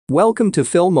Welcome to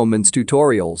Filmoments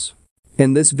tutorials.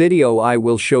 In this video I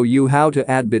will show you how to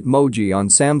add Bitmoji on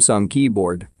Samsung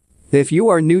keyboard. If you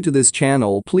are new to this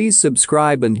channel, please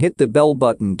subscribe and hit the bell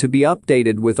button to be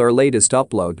updated with our latest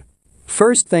upload.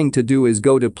 First thing to do is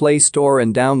go to Play Store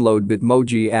and download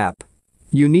Bitmoji app.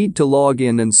 You need to log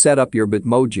in and set up your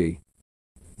Bitmoji.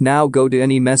 Now go to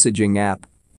any messaging app.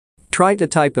 Try to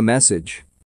type a message.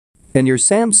 In your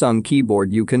Samsung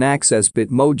keyboard you can access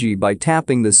Bitmoji by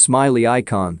tapping the smiley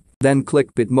icon, then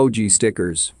click Bitmoji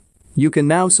stickers. You can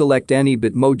now select any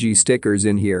Bitmoji stickers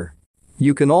in here.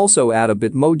 You can also add a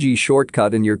Bitmoji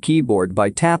shortcut in your keyboard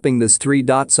by tapping this three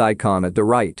dots icon at the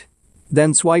right.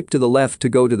 Then swipe to the left to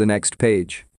go to the next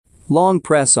page. Long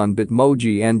press on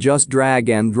Bitmoji and just drag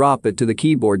and drop it to the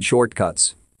keyboard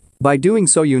shortcuts. By doing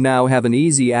so you now have an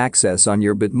easy access on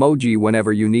your Bitmoji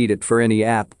whenever you need it for any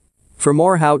app. For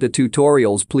more how-to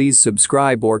tutorials please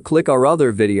subscribe or click our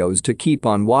other videos to keep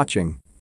on watching.